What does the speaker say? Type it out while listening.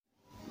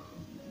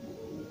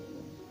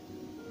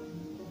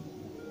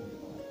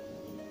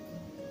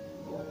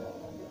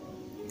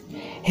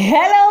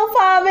Hello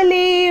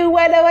family,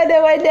 what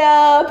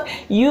up?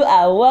 You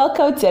are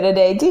welcome to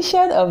another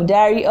edition of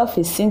Diary of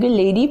a Single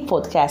Lady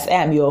podcast.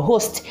 I am your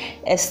host,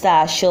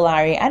 Esther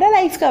Sholari, and I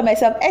like to call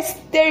myself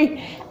Esther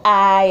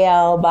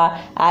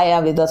Ayalba. I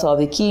am the daughter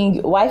of a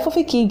king, wife of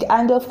a king,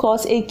 and of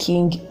course a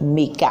king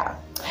maker.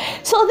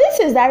 So this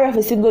is Diary of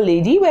a Single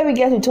Lady, where we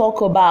get to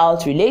talk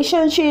about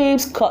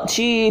relationships,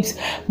 courtships,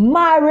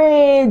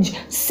 marriage,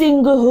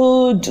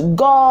 singlehood,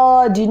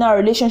 God, our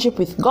relationship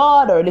with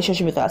God, our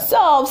relationship with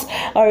ourselves,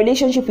 our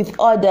relationship with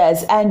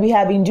others. And we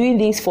have been doing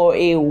this for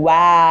a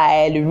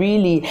while,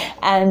 really.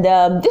 And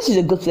this is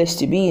a good place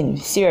to be in,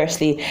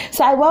 seriously.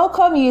 So I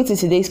welcome you to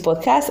today's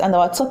podcast, and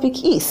our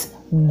topic is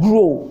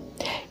grow.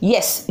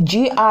 Yes,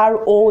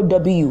 GROW.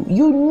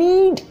 You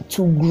need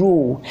to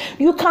grow.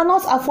 You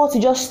cannot afford to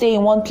just stay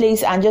in one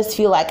place and just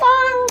feel like,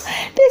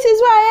 this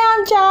is where I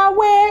am,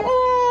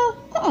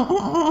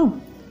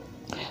 Jaweh.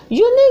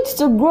 You need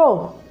to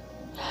grow.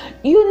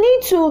 You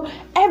need to,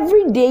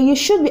 every day you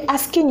should be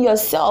asking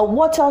yourself,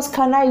 what else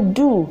can I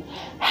do?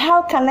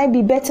 How can I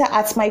be better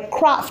at my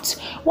craft?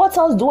 What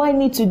else do I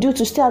need to do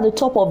to stay at the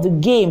top of the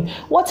game?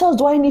 What else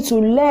do I need to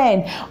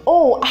learn?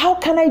 Oh, how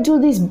can I do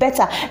this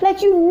better?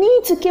 Like, you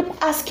need to keep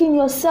asking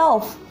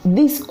yourself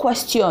these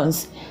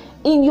questions.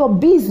 In your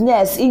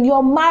business, in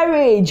your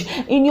marriage,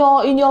 in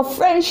your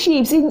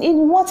friendships,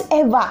 in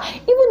whatever,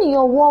 even in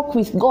your walk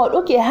with God.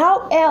 Okay,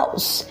 how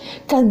else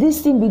can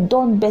this thing be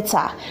done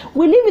better?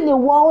 We live in a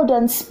world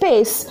and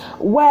space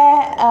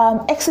where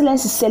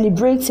excellence is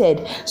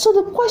celebrated. So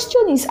the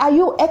question is, are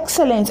you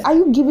excellent? Are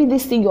you giving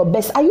this thing your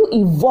best? Are you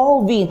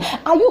evolving?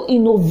 Are you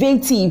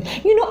innovative?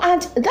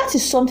 And that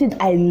is something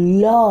I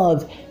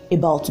love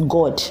about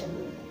God.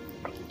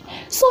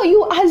 So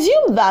you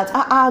assume that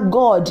our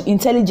God,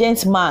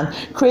 intelligent man,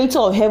 creator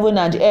of heaven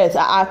and earth,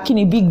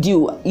 big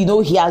deal.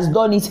 He has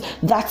done it.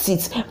 That's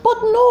it.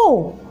 But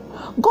no,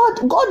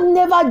 God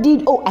never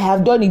did. Oh, I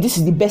have done it. This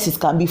is the best it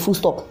can be. Full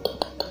stop.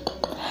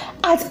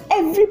 At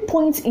every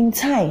point in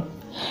time,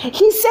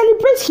 He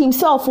celebrates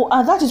Himself,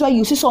 and that is why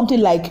you see something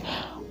like,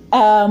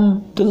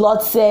 the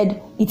Lord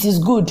said it is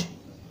good.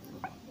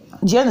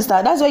 Do you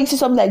understand? That's why you see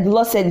something like the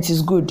Lord said it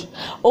is good.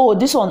 Oh,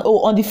 this one,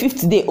 on the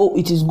 5th day,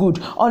 it is good.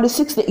 On the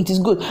 6th day, it is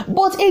good.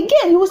 But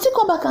again, He will still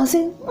come back and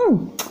say,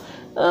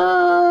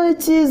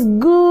 it is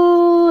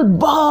good,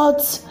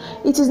 but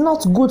it is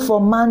not good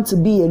for man to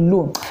be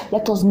alone.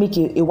 Let us make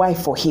a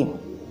wife for him.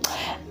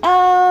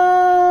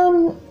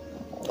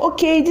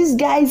 Okay, these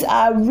guys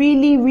are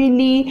really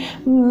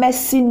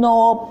messing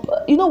up.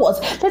 You know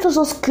what? Let us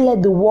just clear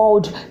the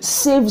world,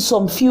 save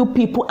some few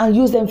people, and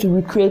use them to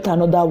recreate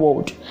another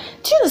world.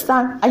 Do you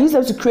understand? And use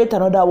them to create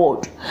another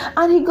world.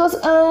 And he goes,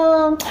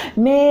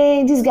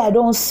 man, this guy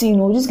don't sin.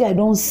 Oh, this guy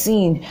don't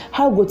sin.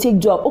 How go take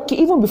job? Okay,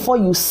 even before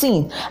you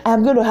sin,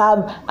 I'm going to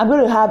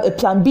have a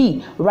plan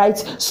B, right?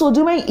 So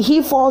the way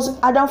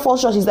Adam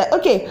falls short, he's like,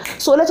 okay,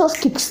 so let us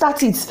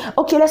kickstart it.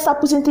 Okay, let's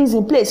start putting things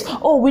in place.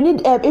 Oh, we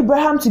need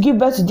Abraham to give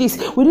birth to this.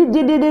 We need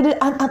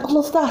and all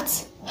of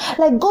that.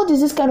 Like, God is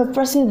this kind of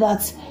person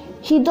that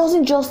He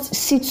doesn't just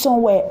sit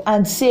somewhere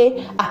and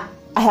say,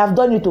 I have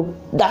done it.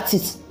 That's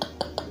it.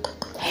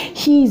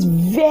 He is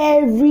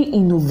very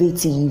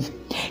innovative.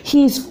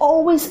 He is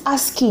always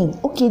asking,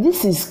 okay,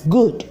 this is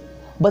good,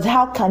 but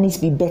how can it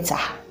be better?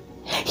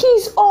 He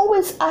is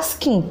always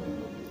asking.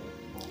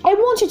 I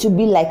want you to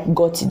be like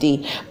God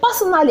today.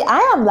 Personally, I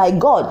am like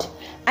God.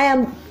 I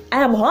am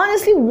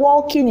honestly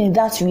walking in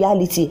that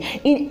reality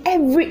in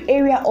every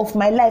area of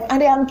my life,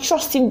 and I am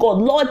trusting God.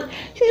 Lord,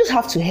 you just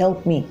have to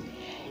help me.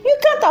 You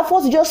can't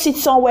afford to just sit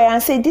somewhere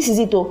and say, this is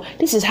it,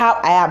 this is how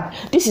I am,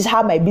 this is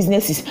how my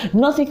business is,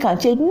 nothing can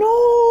change.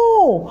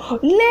 No,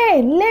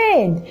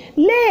 learn,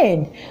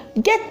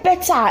 get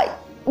better,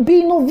 be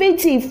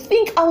innovative,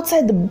 think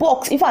outside the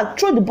box. In fact,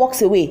 throw the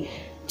box away.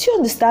 Do you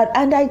understand?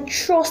 And I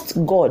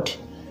trust God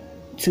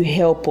to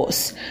help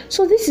us.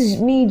 So this is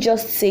me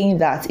just saying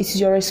that it is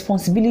your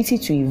responsibility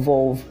to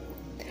evolve.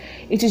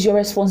 It is your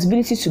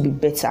responsibility to be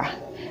better.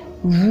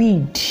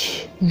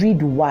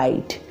 Read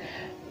wide.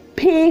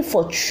 Pay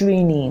for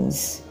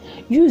trainings.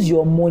 Use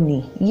your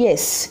money.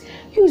 Yes,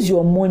 use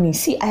your money.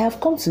 See, I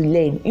have come to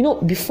learn.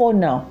 Before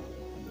now,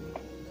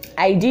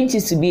 I didn't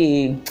used to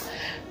be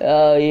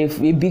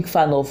a big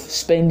fan of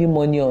spending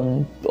money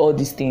on all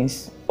these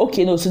things.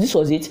 Okay, no, so this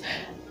was it.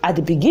 At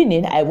the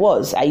beginning, I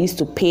used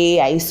to pay,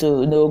 I used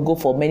to go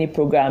for many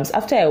programs.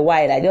 After a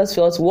while, I just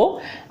felt,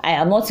 I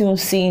am not even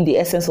seeing the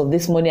essence of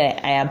this money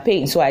I am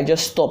paying. So I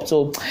just stopped.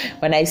 So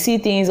when I see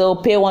things,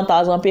 pay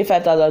 1,000, pay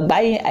 5,000,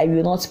 buying, I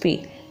will not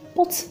pay.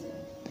 But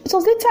it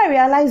was later I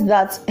realized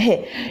that,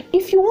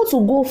 if you want to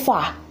go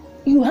far,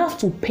 you have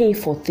to pay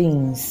for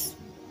things.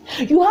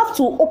 You have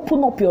to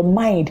open up your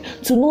mind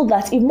to know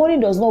that if money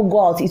does not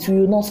go out, it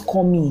will not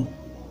come in.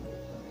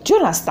 Do you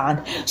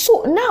understand?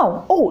 So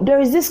now, there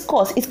is this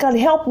course. It can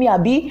help me,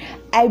 Abi.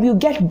 I will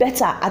get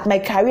better at my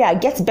career,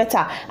 get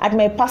better at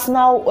my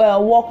personal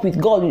work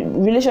with God,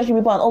 relationship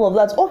with people and all of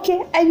that.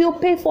 Okay, I will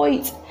pay for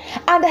it.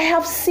 And I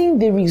have seen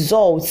the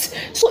results.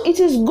 So it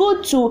is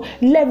good to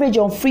leverage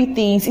on free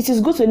things. It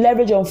is good to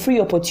leverage on free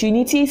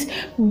opportunities,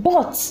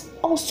 but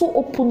also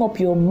open up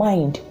your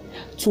mind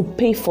to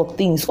pay for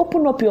things.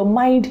 Open up your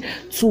mind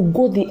to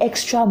go the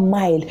extra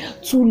mile,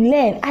 to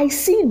learn. I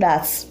see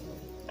that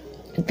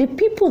the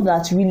people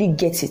that really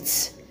get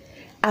it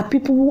are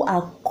people who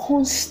are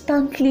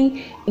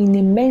constantly in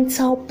a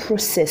mental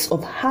process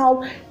of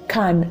how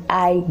can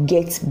I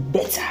get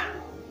better.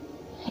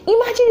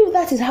 Imagine if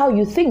that is how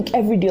you think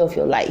every day of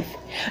your life.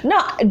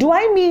 Now, do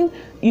I mean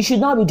you should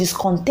not be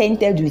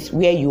discontented with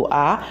where you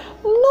are?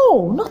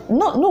 No,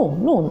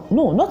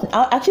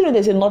 not actually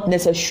they say not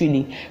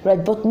necessarily,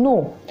 right? But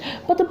no.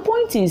 But the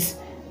point is,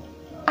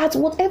 at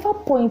whatever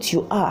point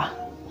you are,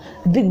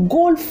 the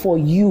goal for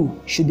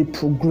you should be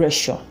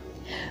progression.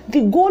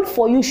 The goal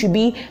for you should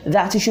be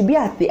that you should be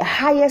at the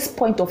highest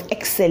point of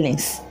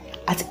excellence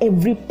at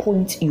every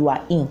point you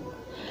are in.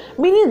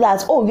 Meaning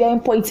that, you are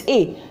in point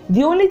A.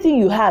 The only thing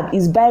you have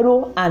is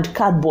biro and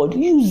cardboard.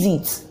 Use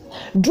it.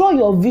 Draw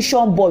your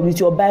vision board with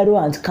your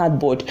biro and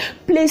cardboard.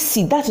 Place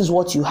it. That is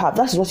what you have.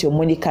 That is what your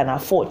money can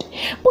afford.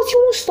 But you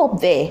won't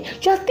stop there.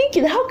 You are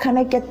thinking, how can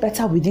I get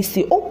better with this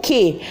thing?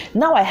 Okay,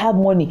 now I have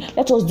money.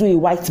 Let us do a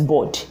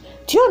whiteboard.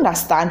 Do you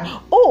understand?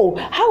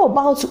 How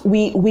about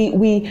we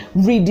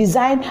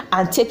redesign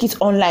and take it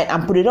online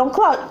and put it on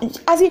cloud?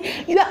 As in,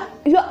 you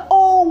are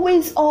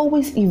always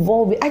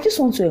evolving. I just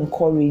want to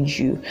encourage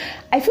you.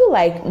 I feel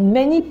like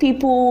many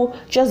people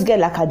just get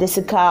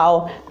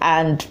lackadaisical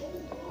and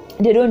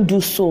they don't do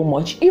so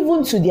much,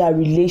 even to their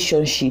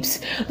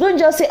relationships. Don't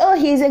just say,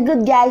 he's a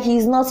good guy,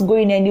 he's not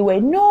going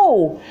anywhere.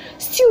 No,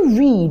 still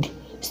read,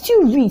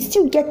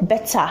 still get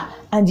better,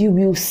 and you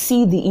will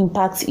see the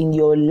impact in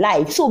your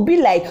life. So be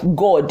like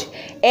God.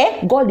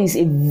 God is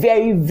a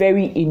very,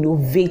 very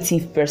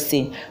innovative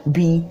person.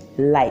 Be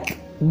like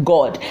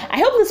God. I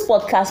hope this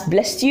podcast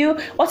blessed you.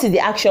 What is the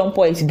action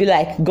point? Be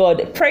like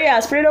God.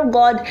 Prayer, Spirit of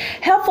God,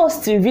 help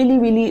us to really,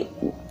 really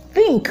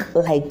think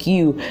like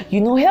you.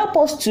 Help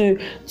us to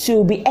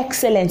be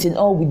excellent in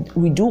all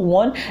we do.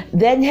 One,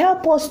 then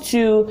help us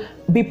to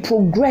be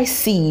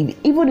progressive,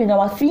 even in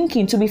our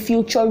thinking, to be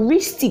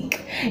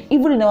futuristic,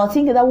 even in our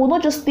thinking, that we'll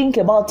not just think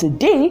about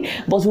today,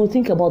 but we'll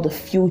think about the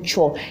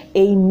future.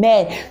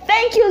 Amen.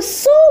 Thank you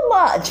so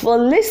much for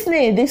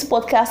listening. This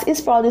podcast is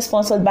proudly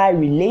sponsored by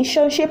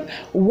Relationship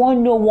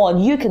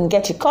 101. You can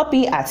get your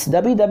copy at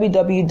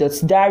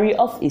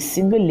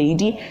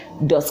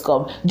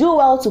www.diaryofasinglelady.com. Do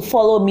well to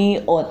follow me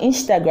on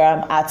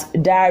Instagram at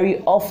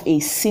Diary of a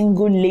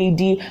Single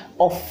Lady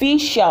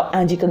Official,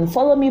 and you can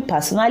follow me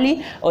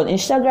personally on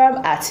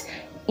Instagram at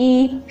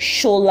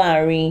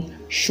Sholari,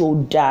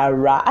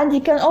 and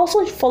you can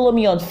also follow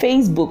me on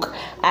Facebook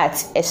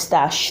at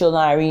Esther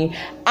Sholari,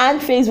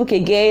 and Facebook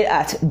again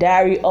at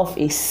Diary of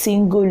a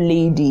Single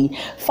Lady.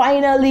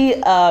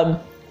 Finally,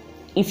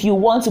 if you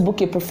want to book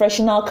a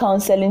professional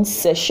counseling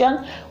session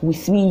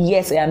with me,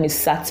 yes, I am a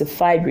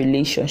certified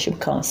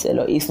relationship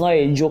counselor. It's not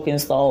a joking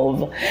stuff.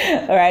 All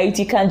right,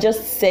 you can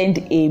just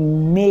send a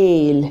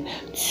mail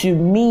to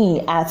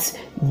me at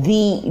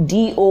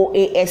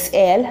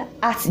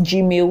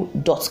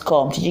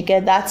thedoasl@gmail.com. Did you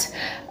get that?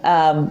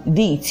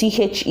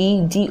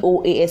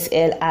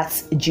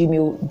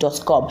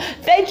 thedoasl@gmail.com.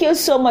 Thank you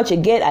so much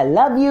again. I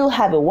love you.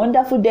 Have a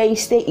wonderful day.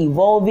 Stay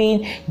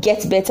evolving.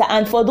 Get better.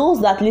 And for those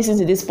that listen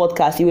to this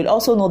podcast, you will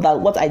also know that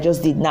what I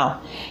just did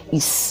now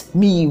is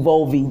me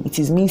evolving. It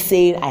is me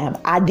saying I am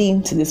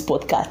adding to this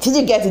podcast. Did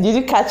you get it? Did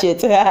you catch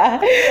it?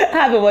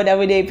 Have a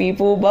wonderful day,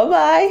 people.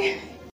 Bye-bye.